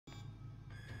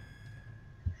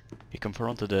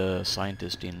confronted a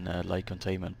scientist in light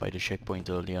containment by the checkpoint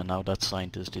earlier. Now that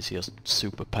scientist is just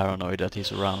super paranoid that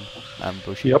he's around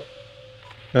ambushing. Yep.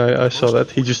 I saw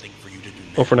that. He just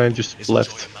overnight just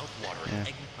left. Yeah.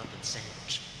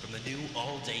 From the new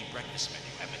all-day breakfast menu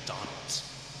at McDonald's.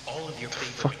 All of your The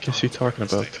favorite fuck is he talking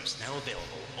about? items now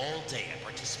available all day at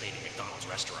participating McDonald's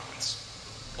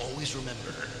restaurants. Always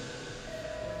remember,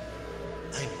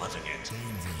 I'm loving it.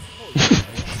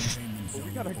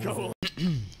 We gotta go.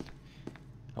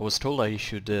 I was told I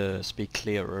should speak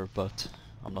clearer, but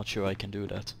I'm not sure I can do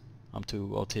that. I'm too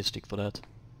autistic for that.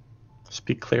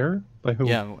 Speak clear? By who?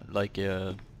 Yeah, like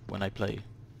when I play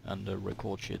and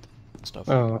record shit and stuff.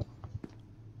 Oh.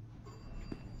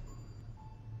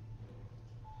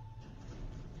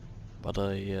 But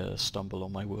I stumble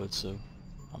on my words, so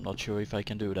I'm not sure if I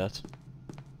can do that.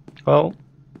 Well,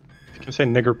 if you can say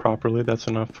nigger properly, that's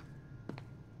enough.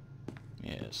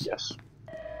 Yes. Yes.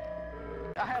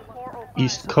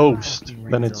 East Coast,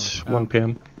 then it's 1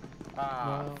 PM.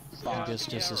 I guess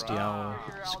this is the hour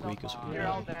squeakers will be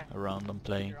around and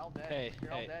playing. Hey,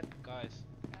 guys.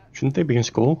 Shouldn't they be in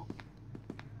school?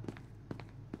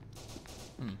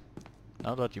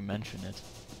 Now that you mention it.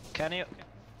 Can you?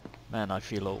 Man, I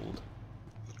feel old.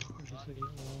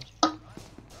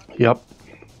 Yep.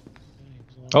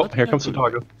 Oh, Not here in a comes good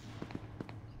Otago.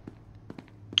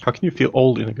 How can you feel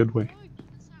old in a good way?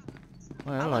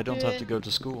 Well, I don't have to go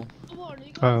to school.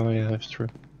 Oh yeah, that's true.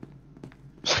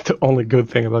 It's like the only good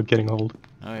thing about getting old.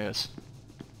 Oh yes.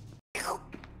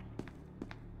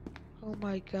 Oh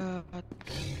my god.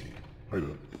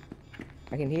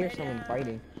 I can hear someone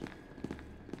fighting.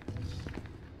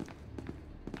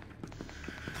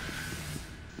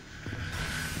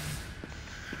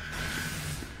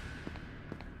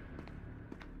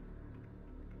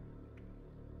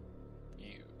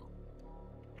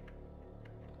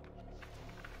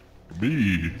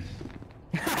 Me.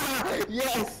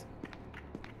 Yes!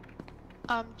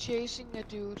 I'm chasing a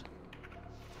dude.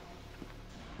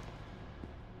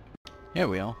 Here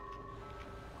we are.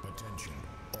 Attention,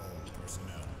 all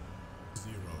personnel.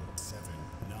 079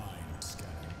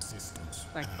 scanning systems.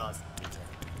 Thank God.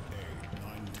 Detected a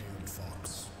nine-tailed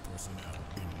fox. Personnel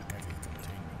in heavy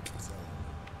containment zone.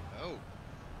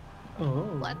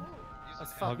 What?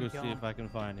 I'll go see if I can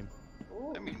find him.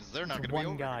 That means they're not It's gonna be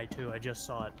one over. guy too. I just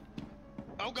saw it.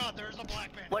 Oh god, there's a black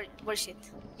man. Where's it?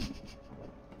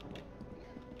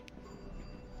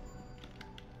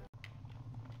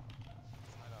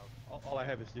 All I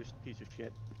have is this piece of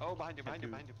shit. Oh, behind you. Behind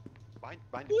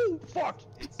you. Ooh, fuck!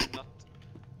 It's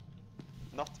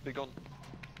not begun.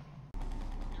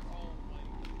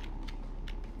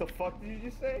 The fuck did you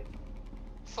just say?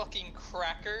 Fucking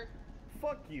cracker.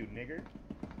 Fuck you, nigger.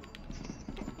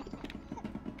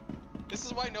 This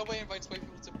is why nobody invites white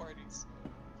people to parties.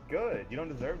 Good. You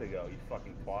don't deserve to go, you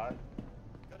fucking twat.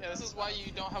 Yeah, this is why you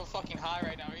don't have a fucking high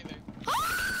right now either.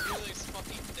 You're really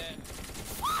fucking dead.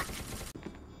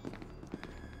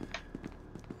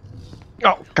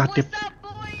 Oh, goddamn. What's up,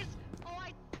 boys?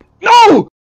 No!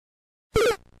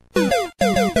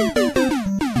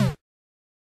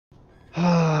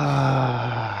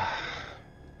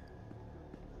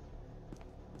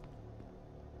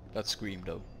 That scream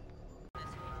though.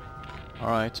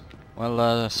 Alright.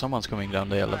 Well, someone's coming down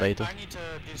the elevator. I need to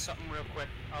do something real quick.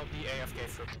 I'll be AFK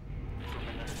for a minute.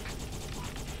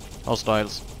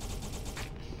 Hostiles.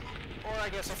 Or I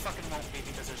guess I fucking won't be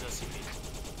because there's SCP.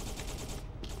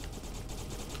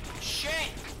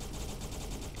 Shit!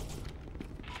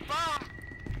 Bomb!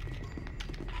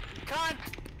 Cunt!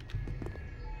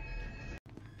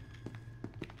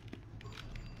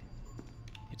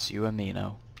 It's you and me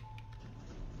now.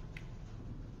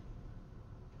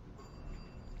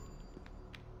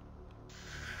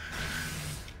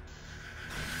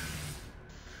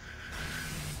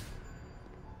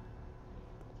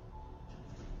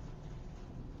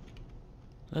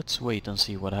 Let's wait and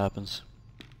see what happens.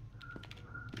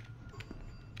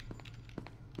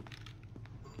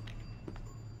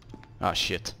 Ah,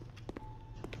 shit.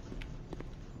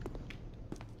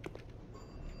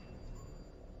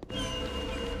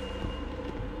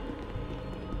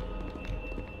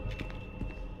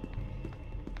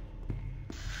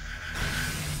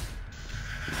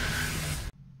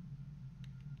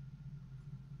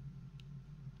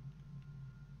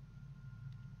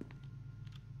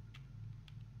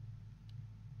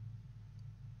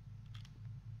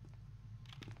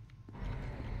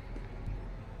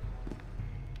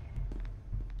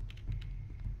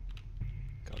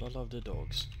 Gotta love the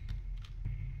dogs.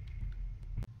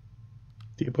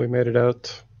 D-boy made it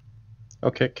out.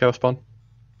 Okay, chaos spawn.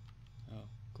 Oh,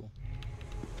 cool.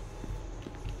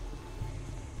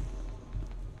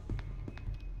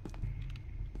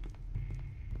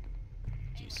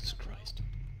 Jesus Christ.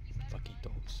 Fucking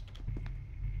dogs.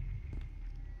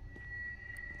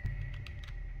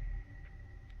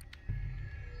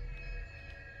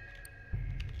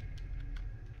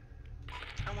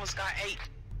 Almost got 8.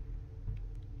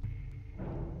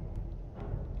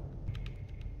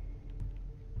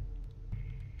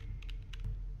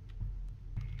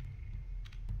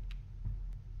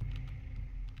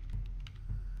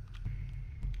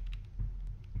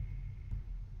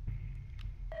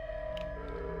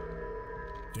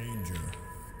 Danger.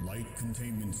 Light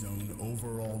containment zone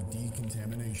overall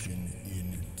decontamination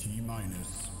in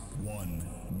T-minus 1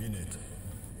 minute.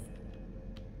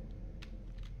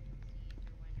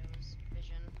 Windows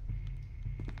vision.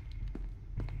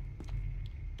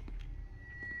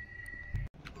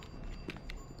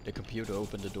 The computer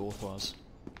opened the door for us.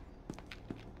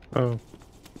 Oh.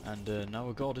 And now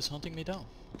a god is hunting me down.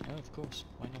 Yeah, of course.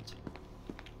 Why not?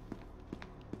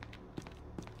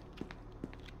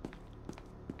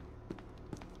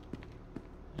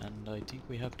 And I think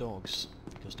we have dogs.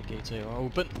 Because the gates are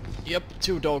open. Yep,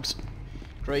 2 dogs.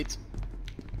 Great.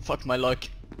 Fuck my luck.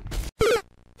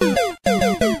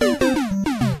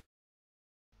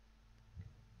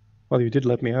 Well, you did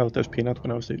let me out as Peanut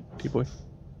when I was the T-boy.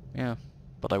 Yeah,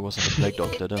 but I wasn't a plague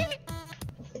doctor then.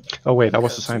 Oh wait, I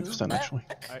was the scientist then, actually.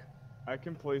 I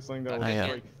can play something that Ah, was yeah.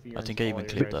 like fear I think in I even all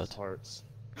clipped your guys' that. hearts.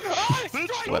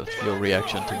 Well, your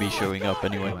reaction to me showing up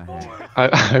anyway.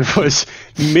 I was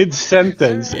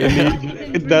mid-sentence,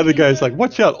 and the other guy's like,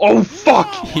 watch out! Oh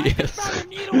fuck! Yes.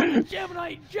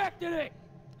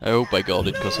 I hope I got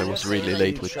it, because I was really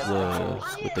late with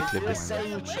the clipping. Say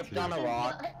you tripped on a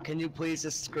rock. Can you please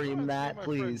just scream that,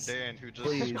 please? Dan, who just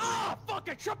Please.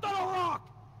 Fucking tripped on a rock!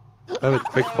 I have a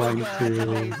quick bind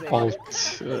to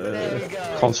Alt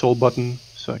console button,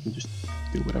 so I can just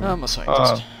do whatever. I'm a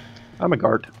scientist. I'm a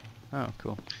guard. Oh,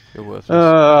 cool. You're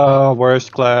worthless.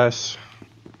 Worst class.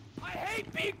 I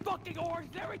hate being fucking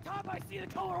orange. Every time I see the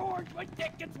color orange, my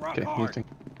dick gets rock Okay, hard. muting.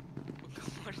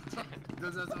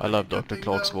 I love Dr.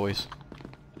 Clark's voice.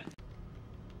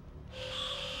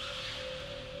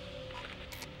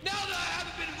 Now that I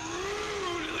haven't been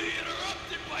rudely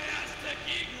interrupted by Aztec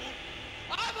Eagle,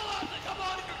 I'm allowed to come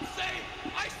on here and say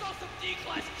I saw some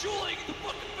D-class jeweling in the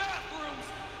fucking bathrooms,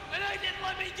 and they didn't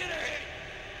let me get a hit.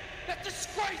 That's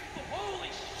disgraceful.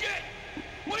 Holy shit!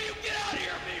 When do you get out of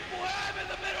here, meat boy? I'm in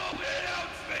the middle of an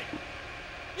announcement.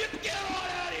 You get on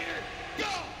out of here. Go.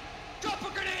 Drop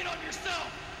a grenade on yourself.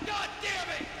 God damn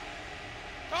it.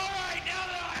 All right, now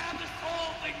that I have this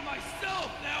whole thing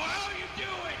myself, now how are you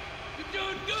doing? You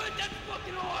doing good? That's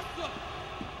fucking awesome.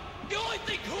 The only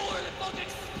thing cooler than fucking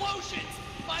explosions,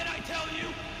 might I tell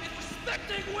you, is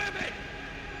respecting women.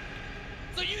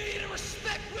 So you need to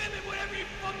respect women whenever you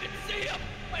fucking see them.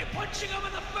 By punching them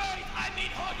in the face, I mean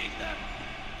hugging them.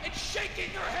 And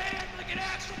shaking their hand like an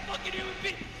actual fucking human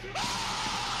being.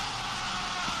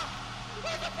 Ah!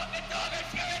 Where's the fucking dog? I'm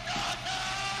scared dog!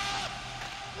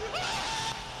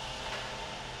 Ah!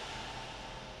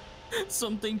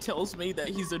 Something tells me that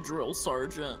he's a drill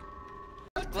sergeant.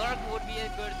 Clark would be a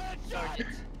good sergeant.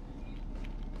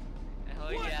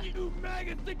 Hell What yeah. you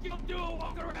maggots think you'll do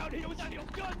walking around here without your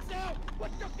guns out?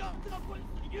 Put your guns up with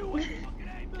you and fucking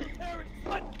A military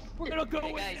slut. We're gonna go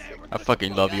in there. I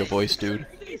fucking love your voice, dude.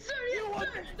 You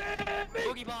understand me?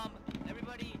 Boogie bomb.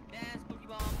 Everybody dance. Boogie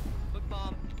bomb. Boogie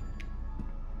bomb.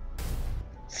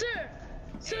 Sir!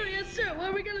 Sir, yes sir, what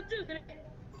are we gonna do today?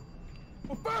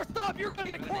 Well, first off, you're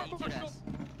gonna get court-martialed.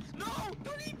 No!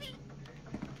 Don't eat me!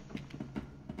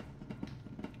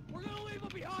 We're gonna leave him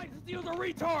behind since he was a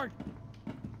retard.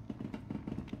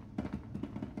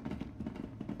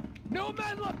 No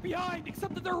men left behind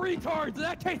except that they're retards. In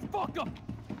that case, fuck them.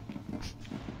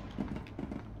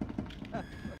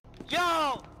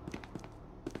 Yo!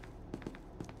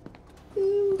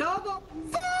 Nova!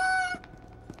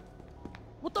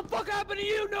 What the fuck happened to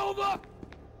you, Nova?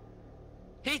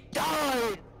 He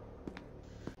died!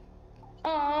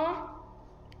 Aww.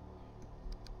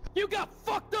 You got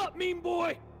fucked up, mean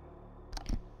boy.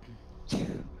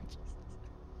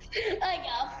 I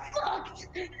got fucked!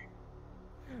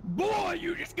 Boy,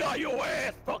 you just got your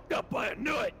ass fucked up by a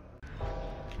nut.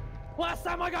 Last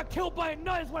time I got killed by a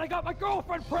nut is when I got my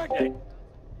girlfriend pregnant.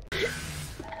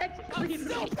 I'm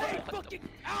still paying fucking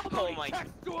alimony tax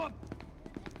to him.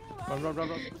 Run.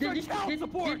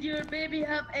 Did your baby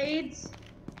have AIDS?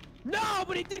 No,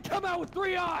 but he did come out with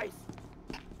 3 eyes.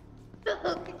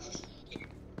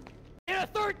 And a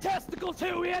 3rd testicle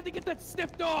too. We had to get that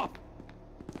snipped off.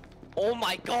 Oh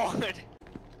my god!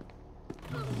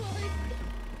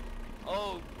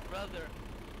 Oh, brother.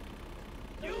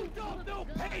 You don't know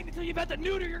pain until you've had to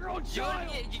neuter your own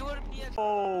child!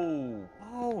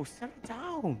 Oh, settle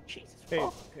down. Jesus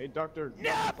fuck. Hey, Doctor.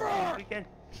 Never!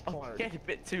 Get a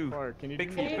bit too Clark, can you big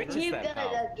do for me a your favor? britches there,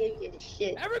 pal. give you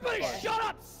shit. Everybody shut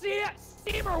up!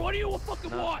 Steamer, what do you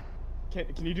fucking want? Can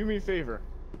you do me a favor?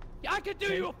 I can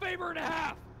do you a favor and a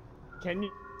half! Can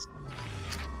you?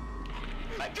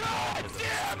 God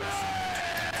damn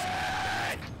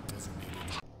it!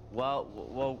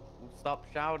 Well, stop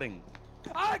shouting.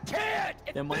 I can't!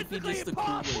 It's That might be physically just the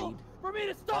impossible Kool-Aid. for me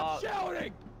to stop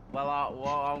shouting! Well,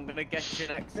 I'm gonna get you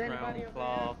next round,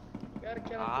 Clark.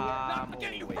 I'm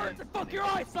getting you first and fuck your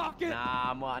eye socket!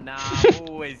 Nah, I'm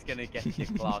always gonna get you,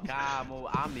 Clark.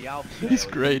 I'm the alpha. He's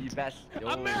great.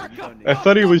 America! I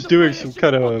thought he was doing some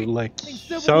kind of like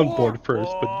soundboard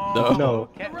first, but no.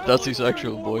 That's his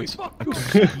actual voice.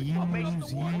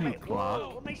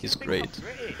 He's great.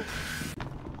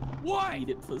 Why? Eat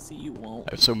it, pussy, you won't.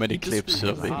 I have so many clips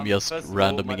of him just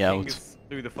randoming out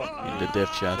through the in the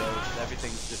dev chat.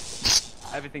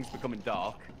 So everything's becoming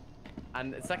dark.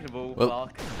 And second of all, Well.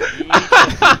 Clark, you need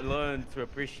to learn to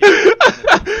appreciate.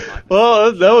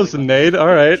 Well, that was a nade. All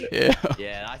right. Yeah.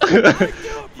 Yeah. I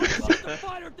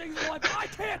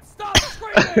can't stop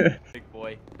screaming! Big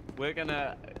boy, we're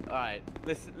gonna. All right,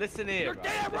 listen here. You're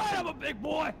damn right, I'm a big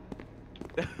boy!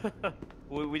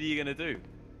 What are you gonna do?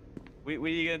 What are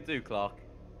you gonna do, Clark?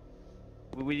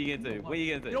 What are you gonna do? What are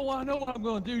you gonna do? You don't wanna know what I'm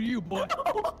gonna do to you, boy.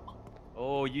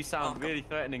 Oh, you sound really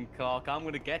threatening, Clark. I'm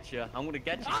gonna get you. I'm gonna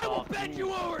get you, Clark. I will bend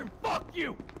you over and fuck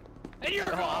you! And you're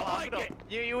gonna like it!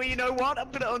 You know what? I'm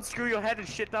gonna unscrew your head and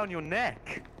shit down your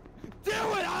neck. Do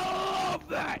it! I love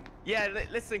that! Yeah,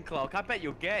 listen, Clark. I bet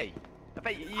you're gay. I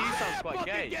bet you sound quite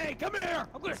gay. Come here!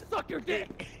 I'm gonna suck your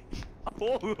dick!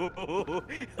 Oh, go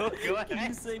ahead. Can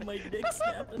you say my dick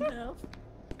snapped in half?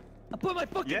 I put my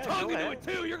fucking tongue into it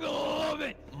too. You're gonna love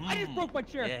it. I just broke my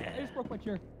chair. Yeah. I just broke my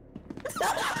chair.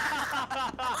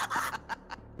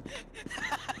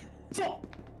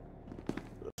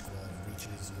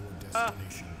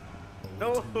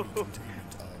 No.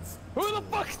 Who the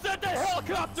fuck said that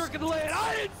helicopter could land?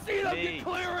 I didn't see them Me. get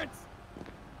clearance.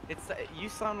 It's you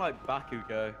sound like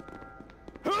Bakugo.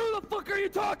 Who the fuck are you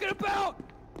talking about?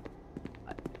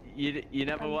 You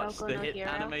never I'm watched Boku the no hit Hero.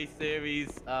 anime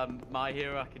series My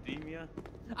Hero Academia?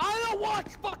 I don't watch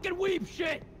fucking weeb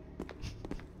shit.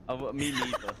 Oh, me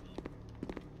neither.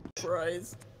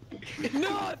 Christ.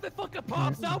 No, if it fucking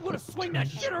pops out, I'm gonna swing that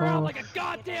shit around like a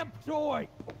goddamn toy.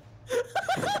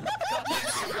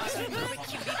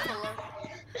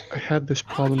 I had this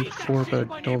problem before, but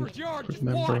I don't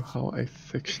remember how I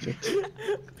fixed it.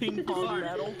 Ping pong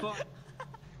metal.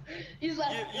 He's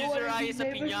like, Use your eye as a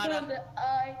piñata.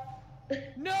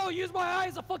 No, use my eye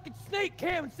as a fucking snake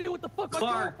cam and see what the fuck my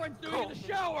Clark. girlfriend's doing in the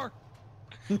shower.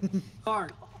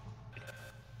 Clark,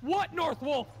 What,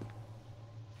 Northwolf?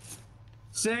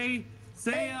 say,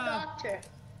 doctor.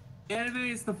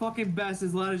 anime is the fucking best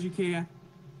as loud as you can.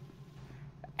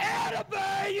 Anime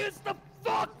is the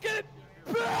fucking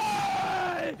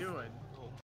best! Doing.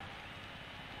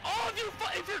 All of you,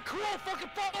 if you're cool, fucking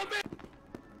follow me!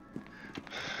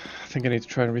 I think I need to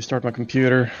try to restart my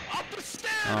computer. Up the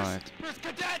stairs! Alright. There's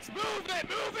cadets! Move it!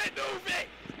 Move it! Move it!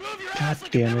 Move your God ass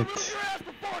like you damn never it. moved your ass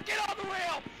before! Get on the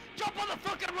rail! Jump on the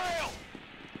fucking rail!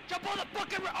 Jump on the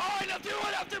fucking rail! Alright, now do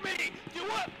it after me! Do you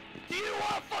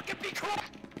want to fucking be cool?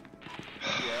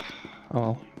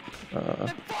 Oh.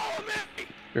 Then follow me!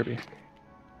 Kirby.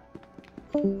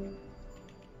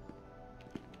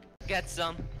 Get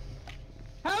some.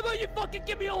 How about you fucking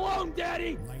give me a loan,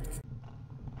 daddy?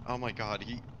 Oh my god,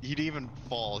 he didn't even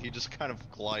fall, he just kind of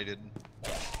glided.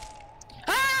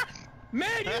 Ah! Man,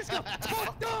 you just got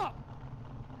fucked up!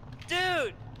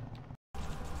 Dude!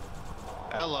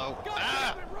 Hello. God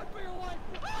Ah! damn it, run for your life!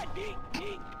 Ah, yeet!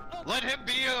 Oh. Let him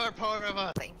be our part of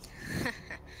us!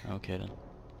 Okay then.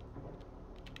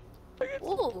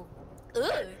 Ooh.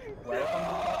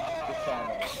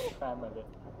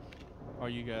 Are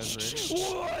you guys ready?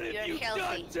 What have You're you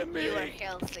healthy. done to me? You are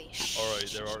healthy. Alright,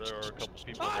 there are a couple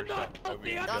people I'm not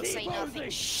healthy, I'm Don't say nothing. T-posing!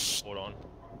 Shh. Hold on.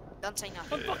 Don't say I'm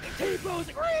nothing. fucking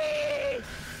T-posing! Whee!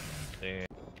 Damn.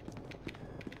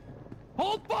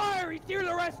 Hold fire! He's here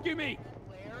to rescue me!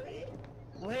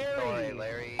 Larry.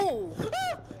 Larry. Ooh.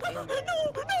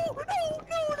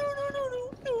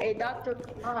 Hey, Dr.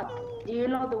 Do you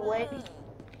know the way?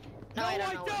 No, I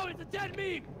don't know. don't! It's a dead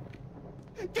meme!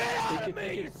 Get out of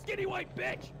me, you skinny white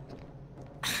bitch!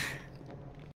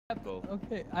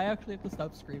 Okay, I actually have to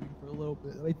stop screaming for a little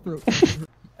bit. My throat.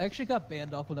 I actually got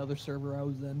banned off another server I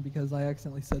was in because I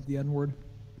accidentally said the N-word.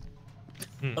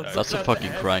 That's a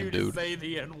fucking crime, dude. Say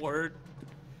the N-word.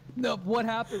 No, what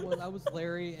happened was I was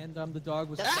Larry and the dog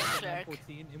was That's stuck at sick.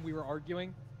 14 and we were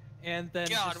arguing. And then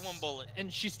God, one bullet.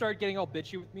 And she started getting all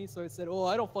bitchy with me, so I said, "Oh,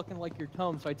 I don't fucking like your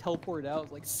tone." So I teleported out. I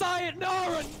was like,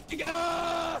 "Sayonara,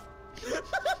 nigga!"